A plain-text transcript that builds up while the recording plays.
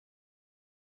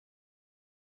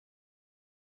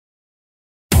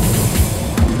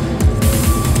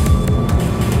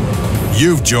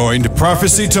You've joined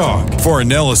Prophecy Talk for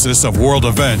analysis of world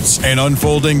events and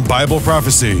unfolding Bible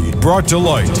prophecy, brought to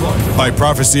light by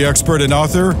prophecy expert and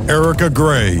author Erika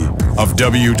Grey of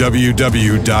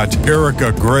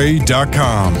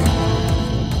www.erikagray.com.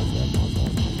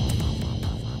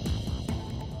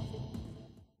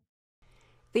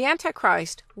 The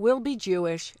Antichrist will be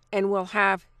Jewish and will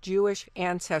have Jewish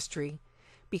ancestry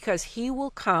because he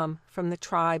will come from the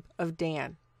tribe of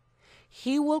Dan.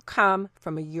 He will come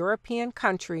from a European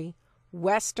country,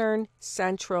 Western,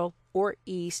 Central, or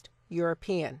East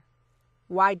European.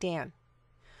 Why Dan?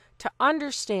 To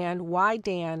understand why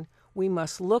Dan, we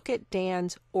must look at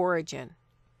Dan's origin.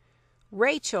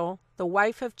 Rachel, the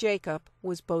wife of Jacob,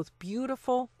 was both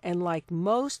beautiful and, like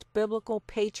most biblical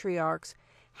patriarchs,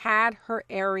 had her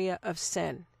area of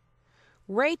sin.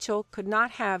 Rachel could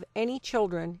not have any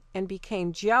children and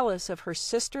became jealous of her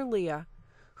sister Leah,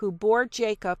 who bore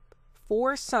Jacob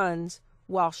 4 sons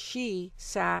while she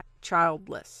sat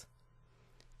childless.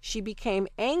 She became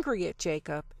angry at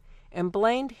Jacob and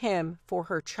blamed him for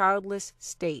her childless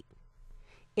state.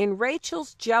 In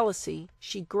Rachel's jealousy,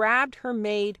 she grabbed her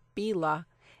maid Bilhah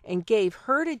and gave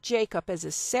her to Jacob as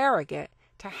a surrogate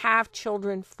to have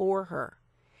children for her.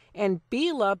 And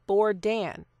Bilhah bore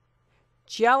Dan.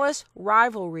 Jealous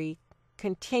rivalry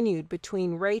continued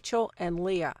between Rachel and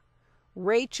Leah.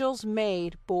 Rachel's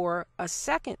maid bore a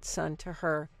second son to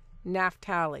her,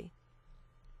 Naphtali.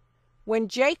 When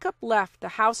Jacob left the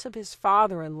house of his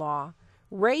father-in-law,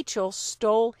 Rachel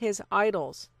stole his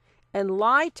idols and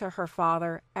lied to her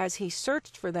father as he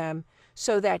searched for them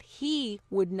so that he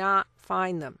would not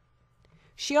find them.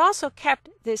 She also kept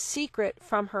this secret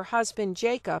from her husband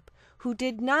Jacob, who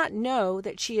did not know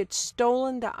that she had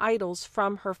stolen the idols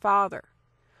from her father.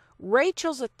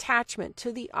 Rachel's attachment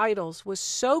to the idols was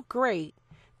so great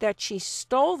that she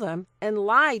stole them and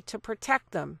lied to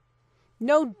protect them.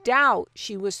 No doubt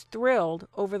she was thrilled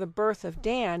over the birth of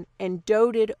Dan and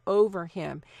doted over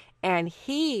him, and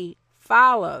he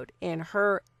followed in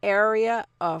her area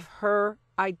of her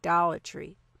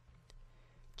idolatry.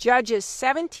 Judges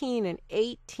 17 and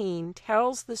 18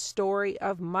 tells the story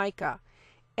of Micah,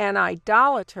 an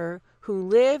idolater who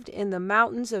lived in the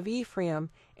mountains of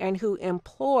Ephraim and who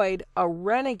employed a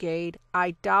renegade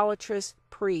idolatrous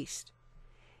priest.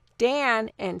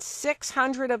 Dan and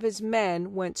 600 of his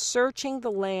men went searching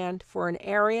the land for an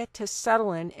area to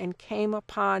settle in and came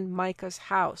upon Micah's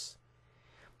house.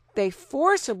 They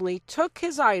forcibly took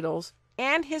his idols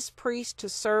and his priest to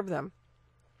serve them.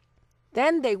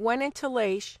 Then they went into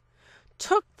Laish,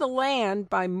 took the land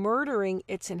by murdering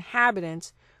its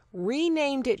inhabitants,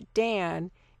 renamed it Dan,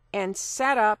 and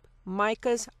set up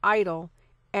Micah's idol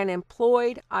and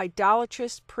employed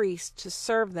idolatrous priests to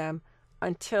serve them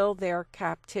until their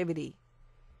captivity.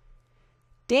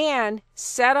 Dan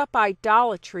set up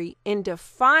idolatry in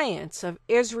defiance of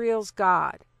Israel's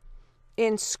God.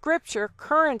 In Scripture,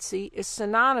 currency is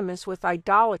synonymous with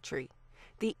idolatry.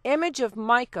 The image of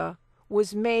Micah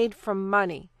was made from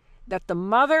money that the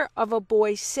mother of a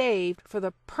boy saved for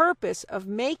the purpose of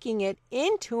making it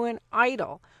into an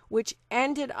idol, which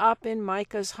ended up in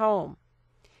Micah's home.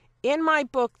 In my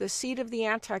book, The Seed of the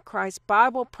Antichrist,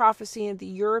 Bible Prophecy in the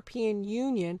European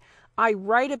Union, I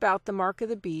write about the mark of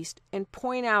the beast and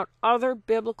point out other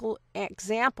biblical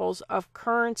examples of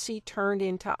currency turned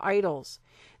into idols.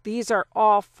 These are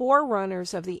all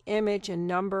forerunners of the image and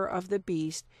number of the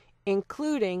beast,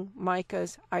 including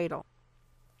Micah's idol.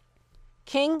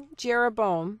 King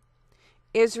Jeroboam,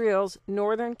 Israel's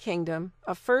northern kingdom,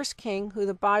 a first king who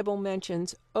the Bible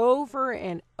mentions over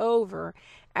and over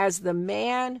as the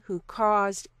man who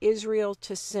caused Israel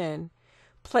to sin,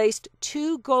 placed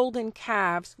 2 golden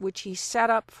calves which he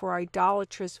set up for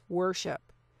idolatrous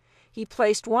worship. He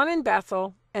placed one in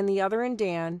Bethel and the other in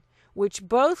Dan, which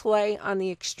both lay on the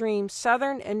extreme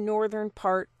southern and northern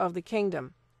part of the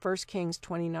kingdom. 1 Kings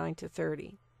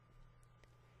 29-30.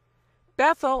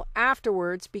 Bethel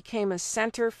afterwards became a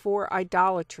center for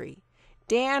idolatry.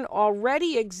 Dan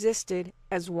already existed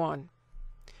as one,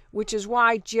 which is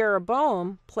why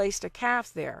Jeroboam placed a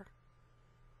calf there.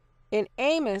 In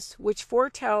Amos, which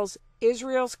foretells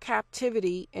Israel's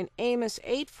captivity, in Amos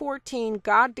 8:14,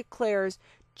 God declares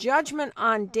judgment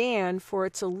on Dan for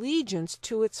its allegiance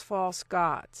to its false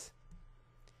gods.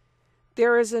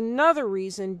 There is another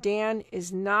reason Dan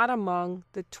is not among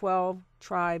the 12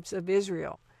 tribes of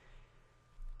Israel.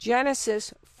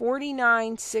 Genesis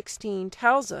 49:16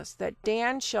 tells us that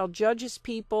Dan shall judge his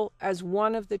people as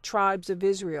one of the tribes of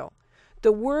Israel.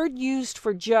 The word used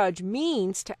for judge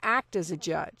means to act as a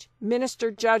judge, minister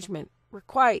judgment,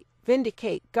 requite,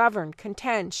 vindicate, govern,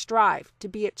 contend, strive, to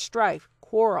be at strife,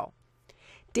 quarrel.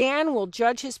 Dan will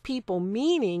judge his people,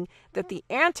 meaning that the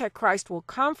Antichrist will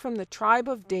come from the tribe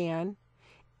of Dan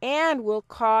and will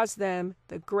cause them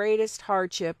the greatest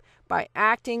hardship by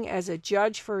acting as a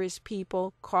judge for his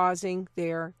people, causing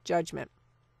their judgment.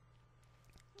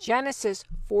 Genesis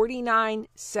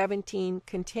 49:17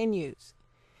 continues,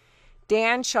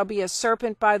 Dan shall be a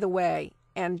serpent by the way,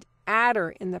 and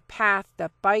adder in the path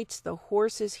that bites the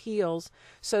horse's heels,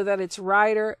 so that its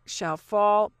rider shall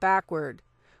fall backward.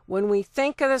 When we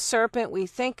think of the serpent, we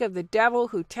think of the devil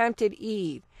who tempted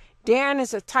Eve. Dan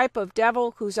is a type of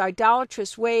devil whose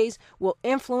idolatrous ways will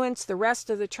influence the rest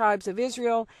of the tribes of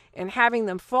Israel and having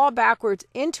them fall backwards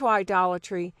into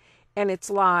idolatry and its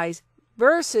lies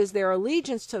versus their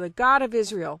allegiance to the God of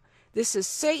Israel. This is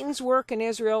Satan's work in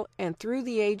Israel and through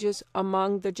the ages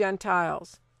among the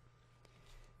Gentiles.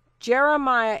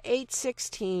 Jeremiah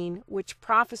 8:16, which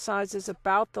prophesies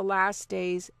about the last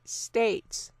days,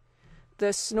 states,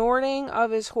 the snorting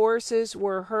of his horses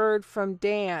were heard from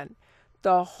Dan.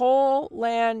 The whole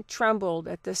land trembled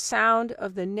at the sound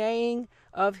of the neighing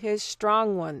of his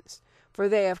strong ones, for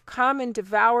they have come and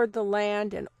devoured the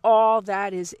land and all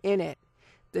that is in it,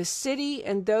 the city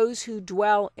and those who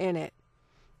dwell in it.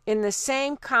 In the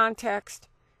same context,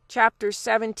 chapter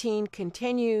 17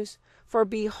 continues, for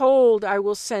behold, I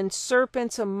will send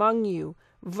serpents among you,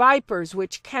 vipers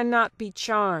which cannot be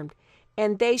charmed,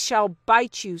 and they shall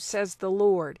bite you, says the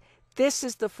Lord. This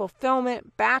is the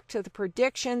fulfillment back to the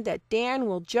prediction that Dan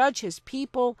will judge his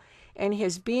people and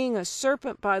his being a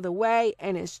serpent by the way,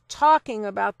 and is talking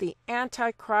about the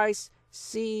Antichrist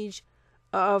siege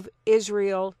of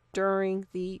Israel during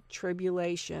the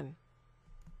tribulation.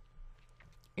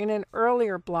 In an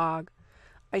earlier blog,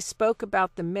 I spoke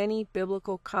about the many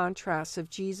biblical contrasts of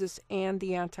Jesus and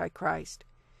the Antichrist.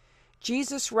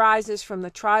 Jesus rises from the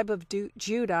tribe of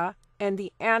Judah, and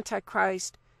the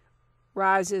Antichrist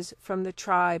rises from the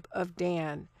tribe of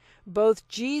Dan. Both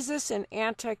Jesus and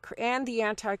the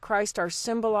Antichrist are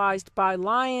symbolized by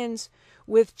lions,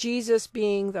 with Jesus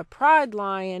being the pride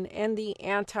lion and the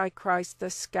Antichrist the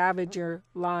scavenger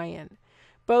lion.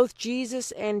 Both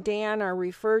Jesus and Dan are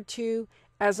referred to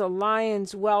as a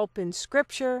lion's whelp in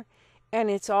Scripture, and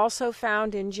it's also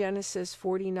found in Genesis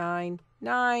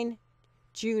 49:9,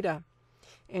 Judah,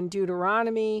 and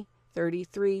Deuteronomy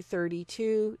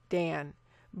 33:32, Dan.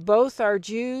 Both are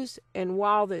Jews, and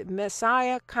while the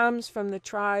Messiah comes from the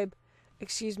tribe of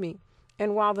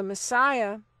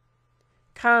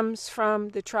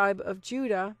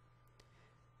Judah,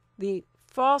 the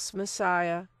false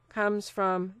Messiah comes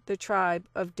from the tribe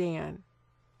of Dan.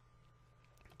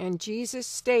 And Jesus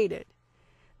stated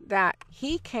that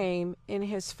he came in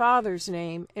his Father's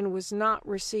name and was not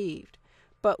received,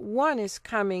 but one is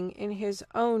coming in his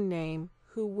own name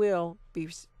who will be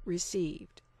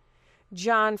received.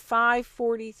 John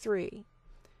 5:43.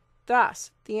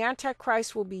 Thus, the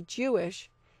Antichrist will be Jewish,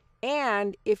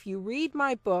 and if you read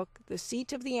my book, The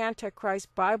Seat of the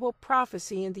Antichrist, Bible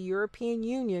Prophecy in the European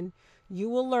Union, you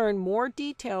will learn more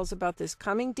details about this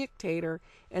coming dictator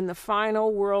and the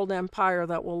final world empire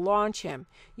that will launch him.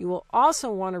 You will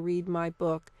also want to read my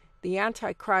book, The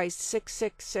Antichrist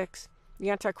 666, The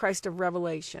Antichrist of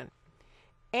Revelation.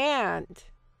 And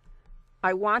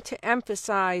I want to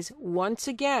emphasize once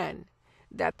again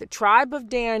that the tribe of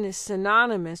Dan is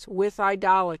synonymous with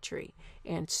idolatry,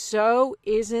 and so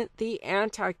isn't the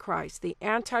Antichrist. The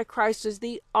Antichrist is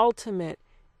the ultimate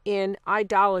in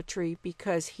idolatry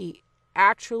because he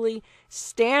actually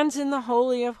stands in the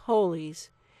Holy of Holies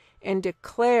and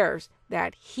declares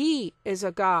that he is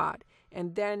a god,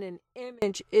 and then an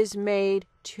image is made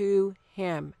to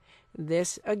him.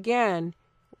 This again,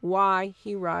 why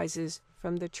he rises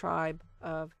from the tribe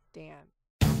of Dan.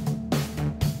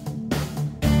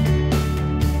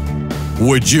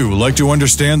 Would you like to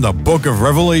understand the Book of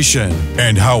Revelation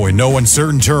and how, in no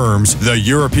uncertain terms, the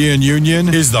European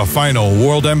Union is the final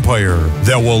world empire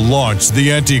that will launch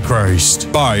the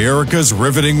Antichrist? By Erika's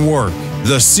riveting work,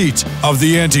 The Seat of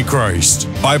the Antichrist,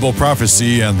 Bible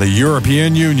Prophecy and the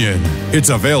European Union. It's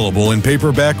available in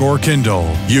paperback or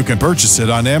Kindle. You can purchase it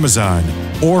on Amazon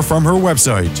or from her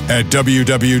website at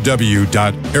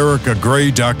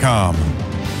www.erikagray.com.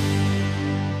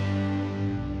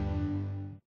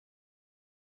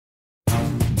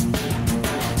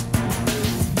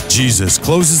 Jesus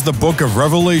closes the book of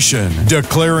Revelation,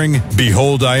 declaring,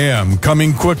 "Behold, I am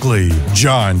coming quickly."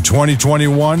 John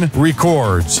 20:21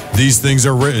 records, "These things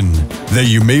are written, that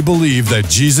you may believe that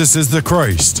Jesus is the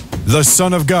Christ, the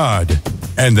Son of God,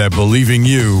 and that believing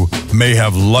you may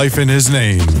have life in his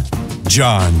name."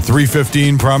 John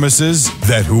 3:15 promises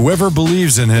that whoever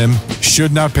believes in him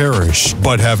should not perish,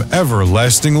 but have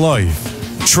everlasting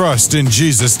life. Trust in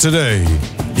Jesus today.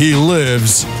 He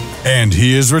lives, and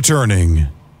He is returning.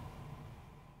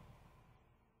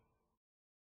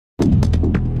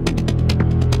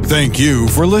 Thank you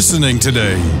for listening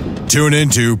today. Tune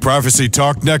into Prophecy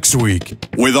Talk next week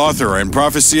with author and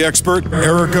prophecy expert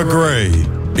Erika Grey.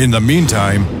 In the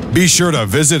meantime, be sure to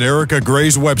visit Erika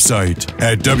Grey's website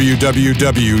at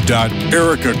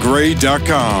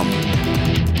www.erikagray.com.